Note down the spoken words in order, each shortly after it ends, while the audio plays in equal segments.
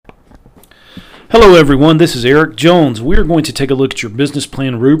Hello everyone, this is Eric Jones. We're going to take a look at your business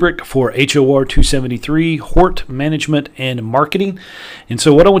plan rubric for HOR 273, Hort Management and Marketing. And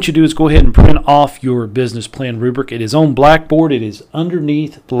so what I want you to do is go ahead and print off your business plan rubric. It is on Blackboard. It is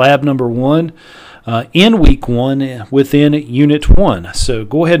underneath lab number 1 in week 1 within unit 1. So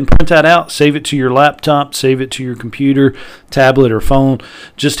go ahead and print that out, save it to your laptop, save it to your computer, tablet, or phone.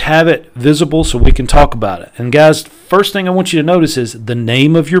 Just have it visible so we can talk about it. And guys, first thing I want you to notice is the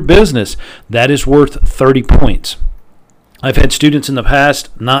name of your business. That is worth 30 points. I've had students in the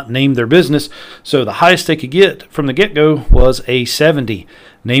past not name their business, so the highest they could get from the get-go was a 70.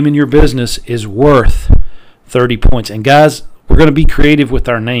 Naming your business is worth 30 points. And guys, we're going to be creative with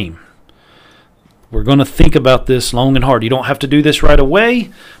our name. We're going to think about this long and hard. You don't have to do this right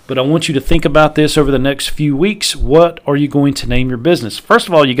away, but I want you to think about this over the next few weeks. What are you going to name your business? First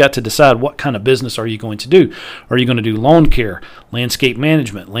of all, you got to decide what kind of business are you going to do. Are you going to do lawn care, landscape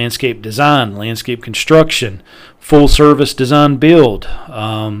management, landscape design, landscape construction, full service design build?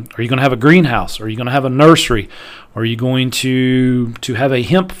 Are you going to have a greenhouse? Are you going to have a nursery? Are you going to have a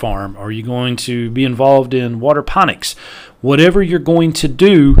hemp farm? Are you going to be involved in waterponics? Whatever you're going to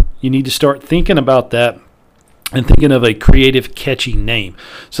do, you need to start thinking about that and thinking of a creative, catchy name.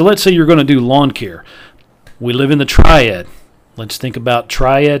 So let's say you're going to do lawn care. We live in the Triad. Let's think about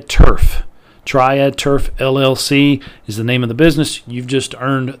Triad Turf. Triad Turf LLC is the name of the business. You've just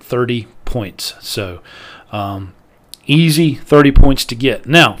earned 30 points. So easy 30 points to get.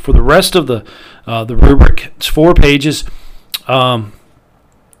 Now, for the rest of the rubric, it's 4 pages.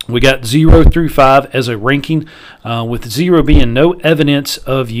 We got 0 through 5 as a ranking, with 0 being no evidence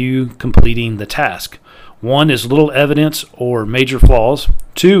of you completing the task. 1 is little evidence or major flaws.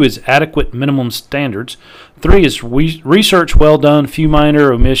 2 is adequate minimum standards. 3 is research well done, few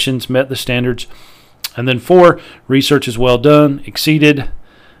minor omissions, met the standards. And then 4, research is well done, exceeded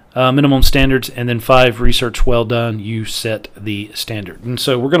minimum standards. And then 5, research well done, you set the standard. And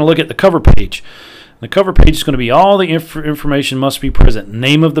so we're going to look at the cover page. The cover page is going to be all the information must be present.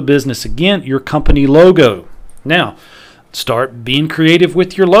 Name of the business. Again, your company logo. Now, start being creative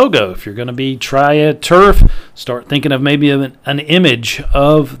with your logo. If you're going to be Triad Turf, start thinking of maybe an image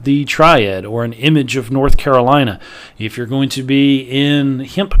of the Triad or an image of North Carolina. If you're going to be in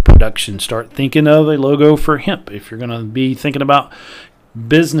hemp production, start thinking of a logo for hemp. If you're going to be thinking about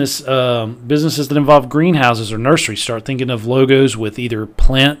businesses that involve greenhouses or nurseries, start thinking of logos with either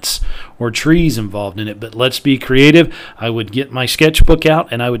plants or trees involved in it. But let's be creative. I would get my sketchbook out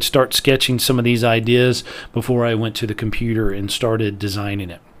and I would start sketching some of these ideas before I went to the computer and started designing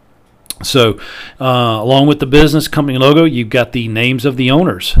it. So along with the business company logo, you've got the names of the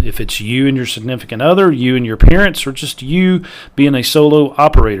owners. If it's you and your significant other, you and your parents, or just you being a solo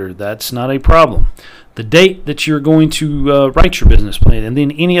operator, that's not a problem. The date that you're going to write your business plan, and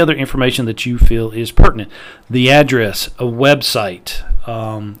then any other information that you feel is pertinent. The address, a website,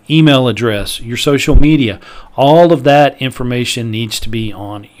 email address, your social media, all of that information needs to be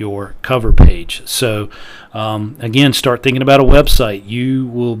on your cover page. So again, start thinking about a website. You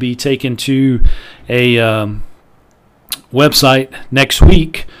will be taken to a website next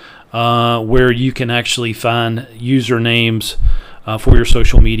week where you can actually find usernames for your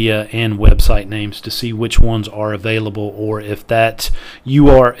social media and website names to see which ones are available, or if that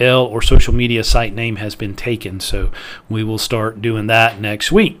URL or social media site name has been taken. So we will start doing that next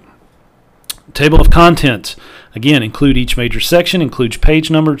week. Table of contents. Again, include each major section, includes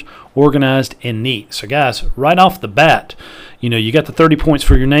page numbers, organized and neat. So guys, right off the bat, you got the 30 points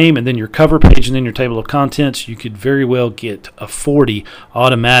for your name and then your cover page and then your table of contents. You could very well get a 40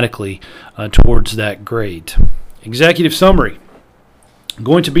 automatically towards that grade. Executive summary.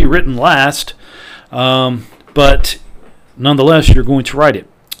 Going to be written last, but nonetheless, you're going to write it.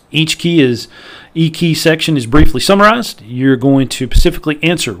 Each key section is briefly summarized. You're going to specifically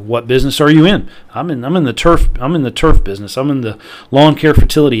answer, what business are you in? I'm in the turf business. I'm in the lawn care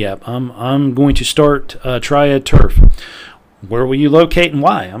fertility app. I'm going to start Triad Turf. Where will you locate and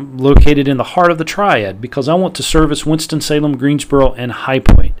why? I'm located in the heart of the Triad because I want to service Winston-Salem, Greensboro, and High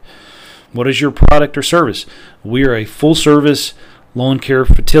Point. What is your product or service? We are a full service lawn care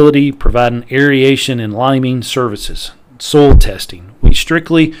fertility, providing aeration and liming services, soil testing. We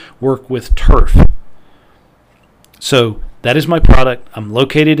strictly work with turf. So that is my product. I'm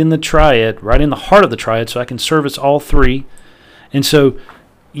located in the Triad, right in the heart of the Triad, so I can service all 3. And so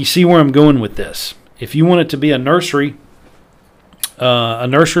you see where I'm going with this. If you want it to be a nursery, a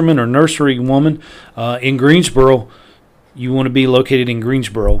nurseryman or nursery woman in Greensboro, you want to be located in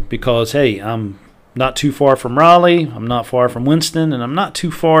Greensboro because, hey, I'm not too far from Raleigh, I'm not far from Winston, and I'm not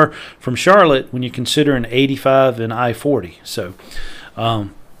too far from Charlotte when you consider an 85 and I-40. So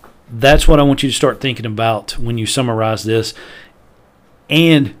That's what I want you to start thinking about when you summarize this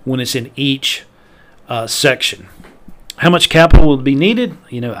and when it's in each section. How much capital will be needed?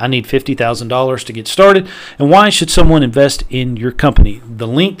 I need $50,000 to get started. And why should someone invest in your company? The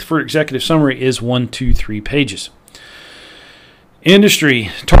length for executive summary is 1, 2, 3 pages.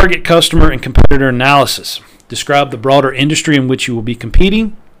 Industry, target customer, and competitor analysis. Describe the broader industry in which you will be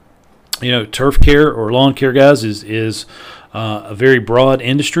competing. Turf care or lawn care, guys, is a very broad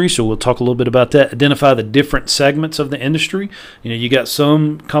industry, so we'll talk a little bit about that. Identify the different segments of the industry. You got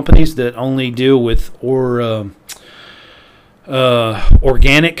some companies that only deal with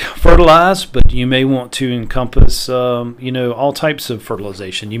organic fertilize, but you may want to encompass all types of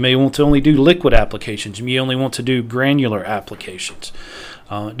fertilization. You may want to only do liquid applications. You may only want to do granular applications.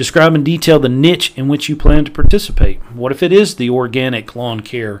 Describe in detail the niche in which you plan to participate. What if it is the organic lawn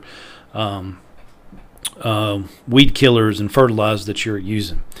care, weed killers and fertilizers that you're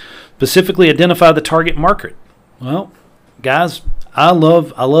using? Specifically identify the target market. Well, guys, I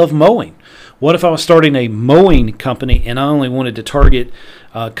love mowing. What if I was starting a mowing company and I only wanted to target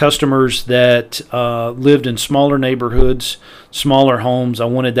customers that lived in smaller neighborhoods, smaller homes? I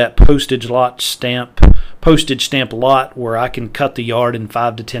wanted that postage stamp lot where I can cut the yard in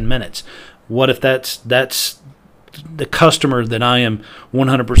 5 to 10 minutes. What if that's the customer that I am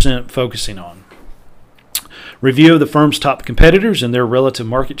 100% focusing on? Review of the firm's top competitors and their relative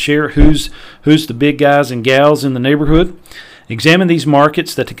market share. Who's the big guys and gals in the neighborhood? Examine these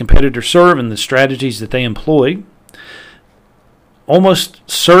markets that the competitors serve and the strategies that they employ. Almost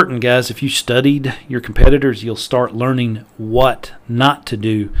certain, guys, if you studied your competitors, you'll start learning what not to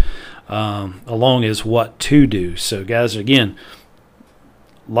do along as what to do. So, guys, again,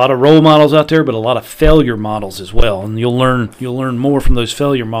 a lot of role models out there, but a lot of failure models as well. And you'll learn more from those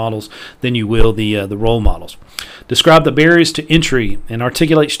failure models than you will the role models. Describe the barriers to entry and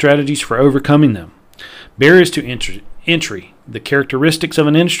articulate strategies for overcoming them. Barriers to entry, the characteristics of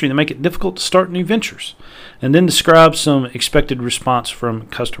an industry that make it difficult to start new ventures. And then describe some expected response from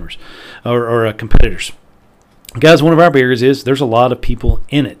customers or competitors. Guys, one of our barriers is there's a lot of people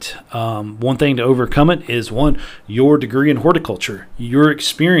in it. One thing to overcome it is, your degree in horticulture, your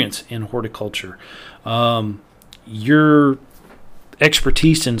experience in horticulture, your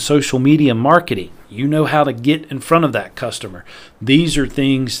expertise in social media marketing. You know how to get in front of that customer. These are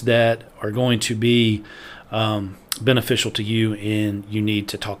things that are going to be beneficial to you and you need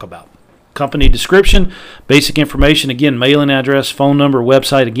to talk about. Company description, basic information, again, mailing address, phone number,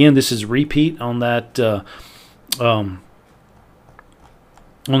 website. Again, this is repeat on that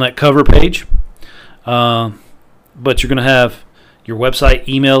cover page. But you're going to have your website,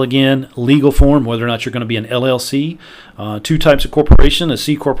 email again, legal form, whether or not you're going to be an LLC. 2 types of corporation, a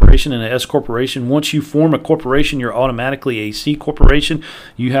C corporation and an S corporation. Once you form a corporation, you're automatically a C corporation.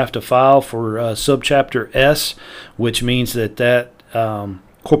 You have to file for subchapter S, which means that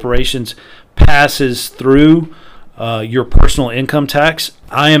corporations passes through your personal income tax.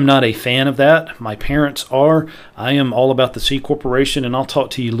 I am not a fan of that. My parents are. I am all about the C corporation, and I'll talk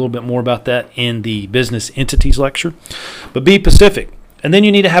to you a little bit more about that in the business entities lecture. But be specific. And then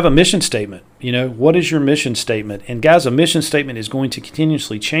you need to have a mission statement. What is your mission statement? And guys, a mission statement is going to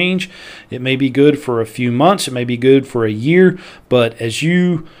continuously change. It may be good for a few months. It may be good for a year. But as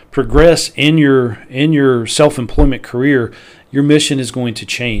you progress in your self-employment career, your mission is going to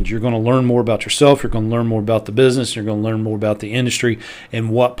change. You're going to learn more about yourself. You're going to learn more about the business. You're going to learn more about the industry and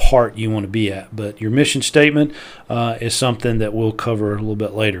what part you want to be at. But your mission statement is something that we'll cover a little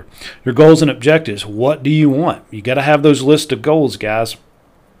bit later. Your goals and objectives. What do you want? You got to have those lists of goals, guys.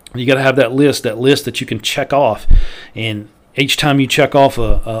 You got to have that list that you can check off. And each time you check off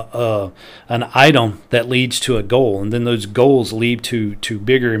an item, that leads to a goal. And then those goals lead to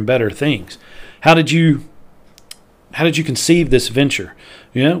bigger and better things. How did you conceive this venture?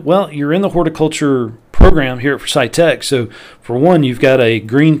 Well, you're in the horticulture program here at Forsyth Tech. So for one, you've got a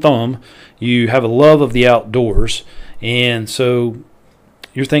green thumb. You have a love of the outdoors. And so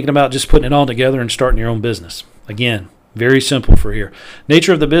you're thinking about just putting it all together and starting your own business. Again, very simple for here.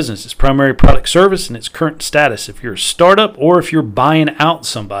 Nature of the business is primary product service and its current status. If you're a startup or if you're buying out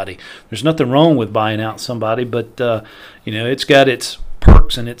somebody, there's nothing wrong with buying out somebody, but it's got its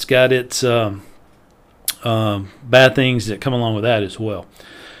perks and it's got its bad things that come along with that as well.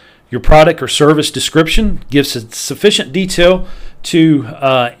 Your product or service description gives sufficient detail to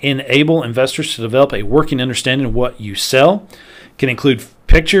enable investors to develop a working understanding of what you sell. Can include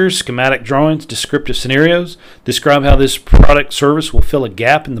pictures, schematic drawings, descriptive scenarios. Describe how this product service will fill a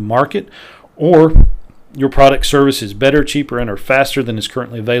gap in the market, or your product service is better, cheaper, and or faster than is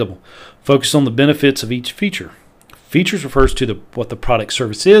currently available. Focus on the benefits of each feature. Features refers to what the product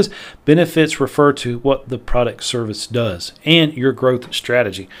service is. Benefits refer to what the product service does and your growth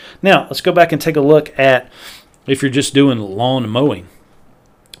strategy. Now, let's go back and take a look at if you're just doing lawn mowing.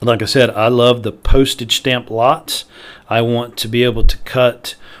 Like I said, I love the postage stamp lots. I want to be able to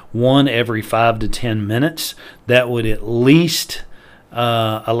cut one every 5 to 10 minutes. That would at least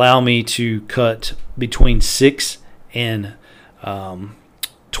allow me to cut between 6 and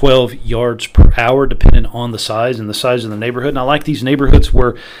 12 yards per hour, depending on the size and the size of the neighborhood. And I like these neighborhoods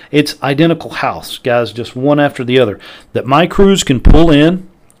where it's identical house, guys, just one after the other, that my crews can pull in.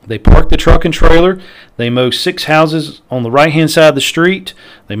 They park the truck and trailer. They mow 6 houses on the right-hand side of the street.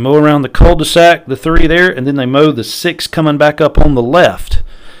 They mow around the cul-de-sac, the 3 there, and then they mow the 6 coming back up on the left.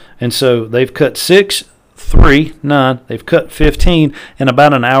 And so they've cut 6, 3, 9. They've cut 15 in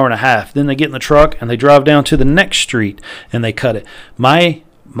about an hour and a half. Then they get in the truck and they drive down to the next street and they cut it. My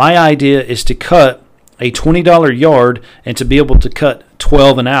idea is to cut a $20 yard and to be able to cut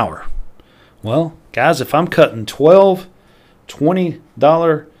 12 an hour. Well, guys, if I'm cutting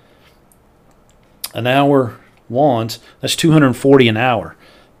 $20 an hour lawns, that's $240 an hour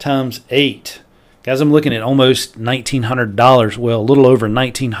times 8. Guys, I'm looking at almost $1,900. Well, a little over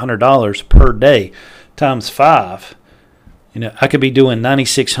 $1,900 per day times 5. I could be doing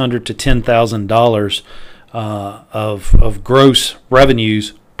 $9,600 to $10,000 of gross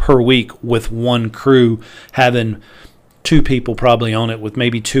revenues per week with one crew, having 2 people probably on it with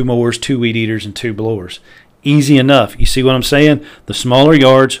maybe 2 mowers, 2 weed eaters, and 2 blowers. Easy enough. You see what I'm saying? The smaller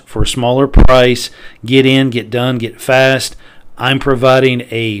yards for a smaller price. Get in, get done, get fast. I'm providing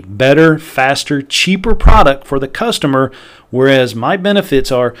a better, faster, cheaper product for the customer, whereas my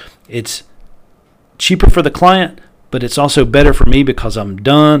benefits are it's cheaper for the client, but it's also better for me because I'm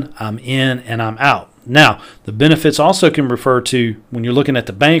done, I'm in, and I'm out. Now, the benefits also can refer to when you're looking at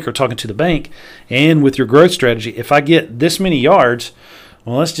the bank or talking to the bank and with your growth strategy. If I get this many yards,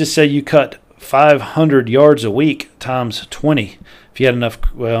 well, let's just say you cut 500 yards a week times 20. If you had enough,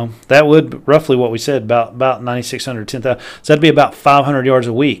 well, that would roughly what we said, about 9,600, 10,000. So that'd be about 500 yards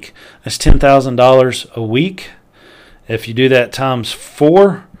a week. That's $10,000 a week. If you do that times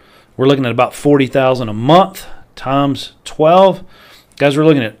 4, we're looking at about $40,000 a month times 12. Guys, we're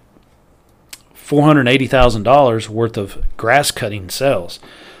looking at $480,000 worth of grass cutting sales.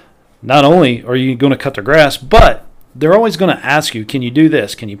 Not only are you going to cut the grass, but they're always going to ask you, can you do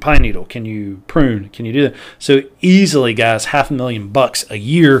this? Can you pine needle? Can you prune? Can you do that? So easily, guys, $500,000 a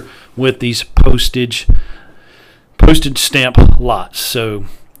year with these postage stamp lots. So,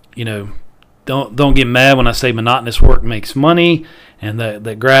 don't get mad when I say monotonous work makes money and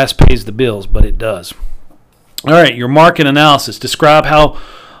that grass pays the bills, but it does. All right, your market analysis. Describe how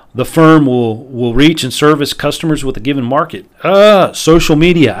the firm will reach and service customers with a given market. Social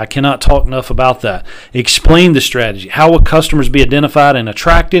media. I cannot talk enough about that. Explain the strategy. How will customers be identified and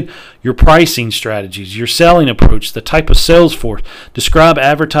attracted? Your pricing strategies, your selling approach, the type of sales force. Describe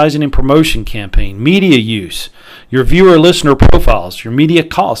advertising and promotion campaign. Media use. Your viewer listener profiles. Your media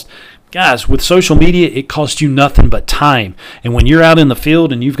cost. Guys, with social media, it costs you nothing but time. And when you're out in the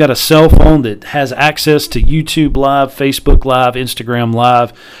field and you've got a cell phone that has access to YouTube Live, Facebook Live, Instagram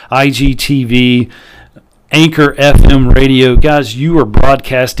Live, IGTV, Anchor FM radio, guys, you are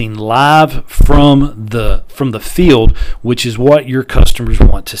broadcasting live from the field, which is what your customers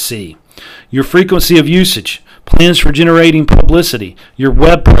want to see. Your frequency of usage, plans for generating publicity, your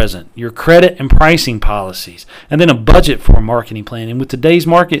web presence, your credit and pricing policies, and then a budget for a marketing plan. And with today's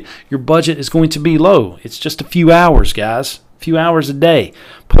market, your budget is going to be low. It's just a few hours, guys. A few hours a day.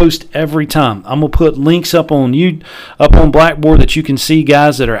 Post every time. I'm going to put links up on Blackboard that you can see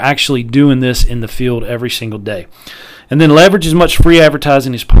guys that are actually doing this in the field every single day. And then leverage as much free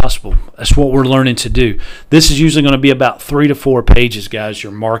advertising as possible. That's what we're learning to do. This is usually going to be about 3 to 4 pages, guys,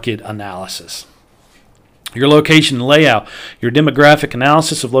 your market analysis. Your location and layout, your demographic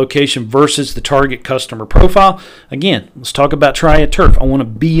analysis of location versus the target customer profile. Again, let's talk about Triad Turf. I want to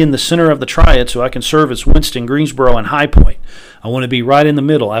be in the center of the Triad so I can service Winston, Greensboro, and High Point. I want to be right in the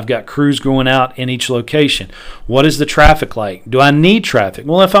middle. I've got crews going out in each location. What is the traffic like? Do I need traffic?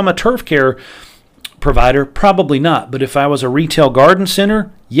 Well, if I'm a turf care provider, probably not. But if I was a retail garden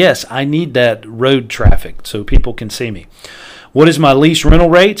center, yes, I need that road traffic so people can see me. What is my lease rental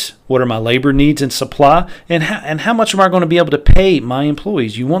rates? What are my labor needs and supply? And how much am I going to be able to pay my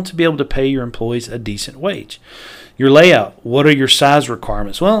employees? You want to be able to pay your employees a decent wage. Your layout. What are your size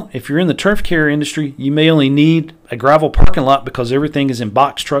requirements? Well, if you're in the turf care industry, you may only need a gravel parking lot because everything is in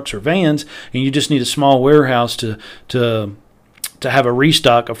box trucks or vans, and you just need a small warehouse to have a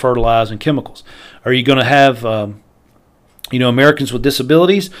restock of fertilizer and chemicals. Are you going to have Americans with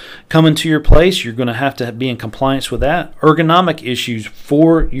disabilities coming to your place, you're going to have be in compliance with that. Ergonomic issues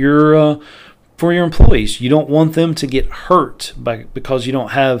for your employees. You don't want them to get hurt because you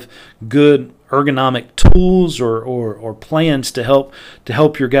don't have good ergonomic tools or plans to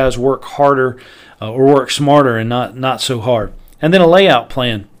help your guys work harder or work smarter and not so hard. And then a layout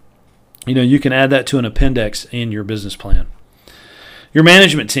plan. You can add that to an appendix in your business plan. Your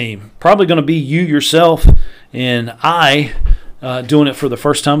management team, probably going to be you yourself and I doing it for the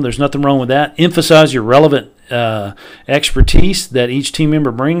first time. There's nothing wrong with that. Emphasize your relevant expertise that each team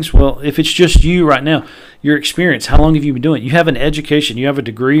member brings. Well, if it's just you right now, your experience, how long have you been doing it? You have an education. You have a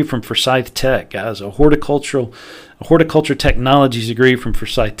degree from Forsyth Tech, guys, a horticulture technologies degree from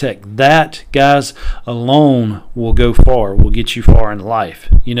Forsyth Tech. That, guys, alone will go far, will get you far in life.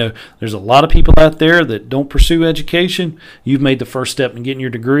 There's a lot of people out there that don't pursue education. You've made the first step in getting your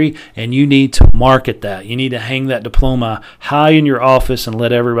degree, and you need to market that. You need to hang that diploma high in your office and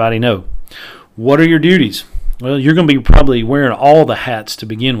let everybody know. What are your duties? Well, you're going to be probably wearing all the hats to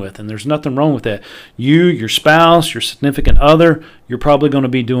begin with, and there's nothing wrong with that. You, your spouse, your significant other, you're probably going to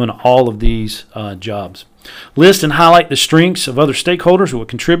be doing all of these jobs. List and highlight the strengths of other stakeholders who will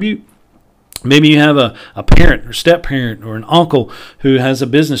contribute. Maybe you have a parent or step-parent or an uncle who has a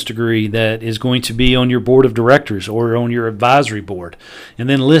business degree that is going to be on your board of directors or on your advisory board. And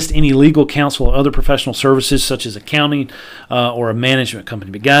then list any legal counsel or other professional services such as accounting or a management company.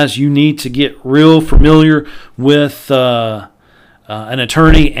 But guys, you need to get real familiar with an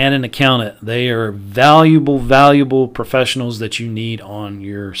attorney and an accountant. They are valuable professionals that you need on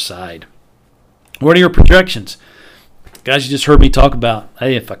your side. What are your projections? Guys, you just heard me talk about,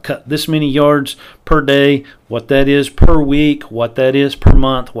 hey, if I cut this many yards per day, what that is per week, what that is per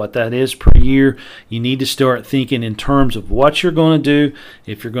month, what that is per year. You need to start thinking in terms of what you're going to do.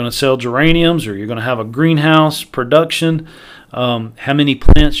 If you're going to sell geraniums or you're going to have a greenhouse production, how many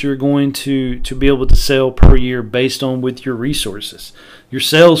plants you're going to be able to sell per year based on with your resources. Your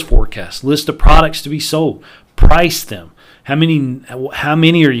sales forecast, list of products to be sold, price them. How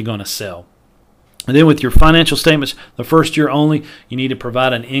many are you going to sell? And then with your financial statements, the first year only, you need to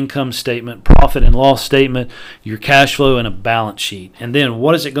provide an income statement, profit and loss statement, your cash flow, and a balance sheet. And then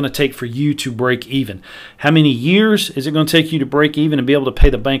what is it going to take for you to break even? How many years is it going to take you to break even and be able to pay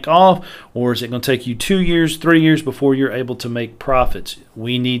the bank off? Or is it going to take you 2 years, 3 years before you're able to make profits?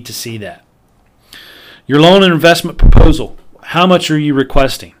 We need to see that. Your loan and investment proposal. How much are you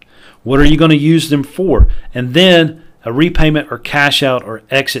requesting? What are you going to use them for? And then a repayment or cash out or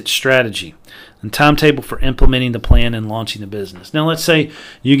exit strategy. And timetable for implementing the plan and launching the business. Now, let's say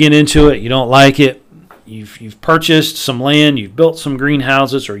you get into it, you don't like it, you've purchased some land, you've built some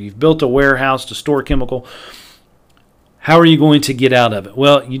greenhouses, or you've built a warehouse to store chemical. How are you going to get out of it?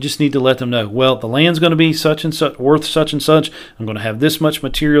 Well, you just need to let them know, well, the land's going to be such and such, worth such and such. I'm going to have this much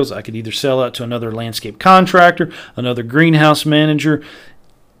materials. I could either sell out to another landscape contractor, another greenhouse manager,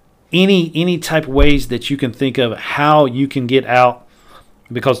 any type of ways that you can think of how you can get out,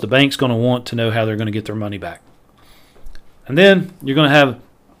 because the bank's going to want to know how they're going to get their money back. And then you're going to have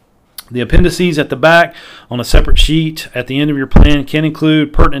the appendices at the back on a separate sheet at the end of your plan can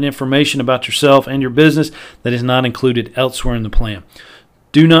include pertinent information about yourself and your business that is not included elsewhere in the plan.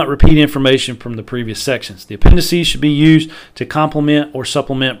 Do not repeat information from the previous sections. The appendices should be used to complement or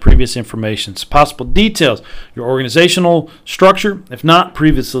supplement previous information. Possible details, your organizational structure, if not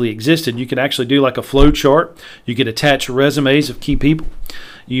previously existed, you could actually do like a flow chart. You could attach resumes of key people.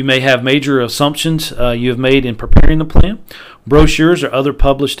 You may have major assumptions you have made in preparing the plan. Brochures or other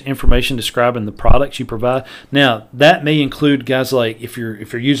published information describing the products you provide. Now, that may include, guys, like if you're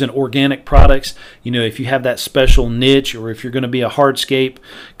using organic products, if you have that special niche, or if you're going to be a hardscape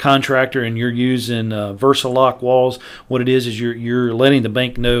contractor and you're using Versalock walls, what it is you're letting the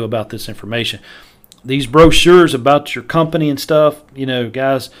bank know about this information. These brochures about your company and stuff,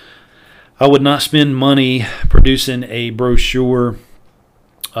 guys, I would not spend money producing a brochure.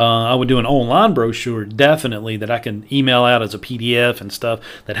 I would do an online brochure, definitely, that I can email out as a PDF and stuff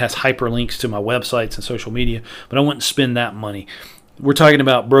that has hyperlinks to my websites and social media, but I wouldn't spend that money. We're talking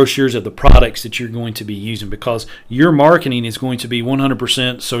about brochures of the products that you're going to be using, because your marketing is going to be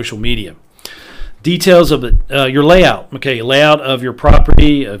 100% social media. Details of your layout. Okay, layout of your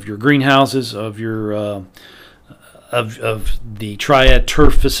property, of your greenhouses, of your of the Triad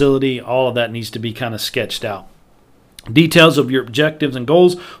turf facility. All of that needs to be kind of sketched out. Details of your objectives and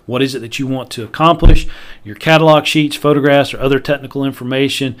goals. What is it that you want to accomplish? Your catalog sheets, photographs, or other technical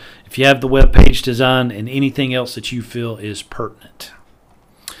information. If you have the web page design, and anything else that you feel is pertinent.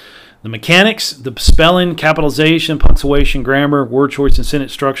 The mechanics, the spelling, capitalization, punctuation, grammar, word choice, and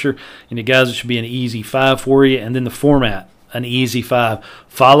sentence structure. And you guys, it should be an easy 5 for you. And then the format. an easy 5.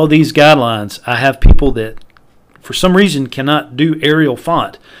 Follow these guidelines. I have people that for some reason cannot do Arial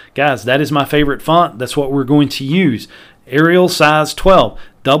font. Guys, that is my favorite font. That's what we're going to use. Arial size 12,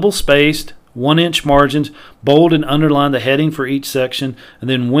 double spaced, 1-inch margins, bold and underline the heading for each section, and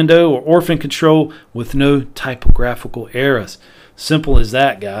then window or orphan control with no typographical errors. Simple as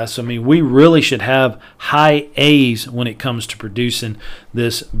that, guys. I mean, we really should have high A's when it comes to producing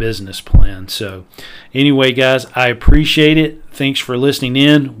this business plan. So anyway, guys, I appreciate it. Thanks for listening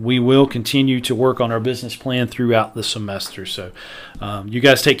in. We will continue to work on our business plan throughout the semester. So you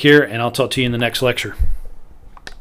guys take care, and I'll talk to you in the next lecture.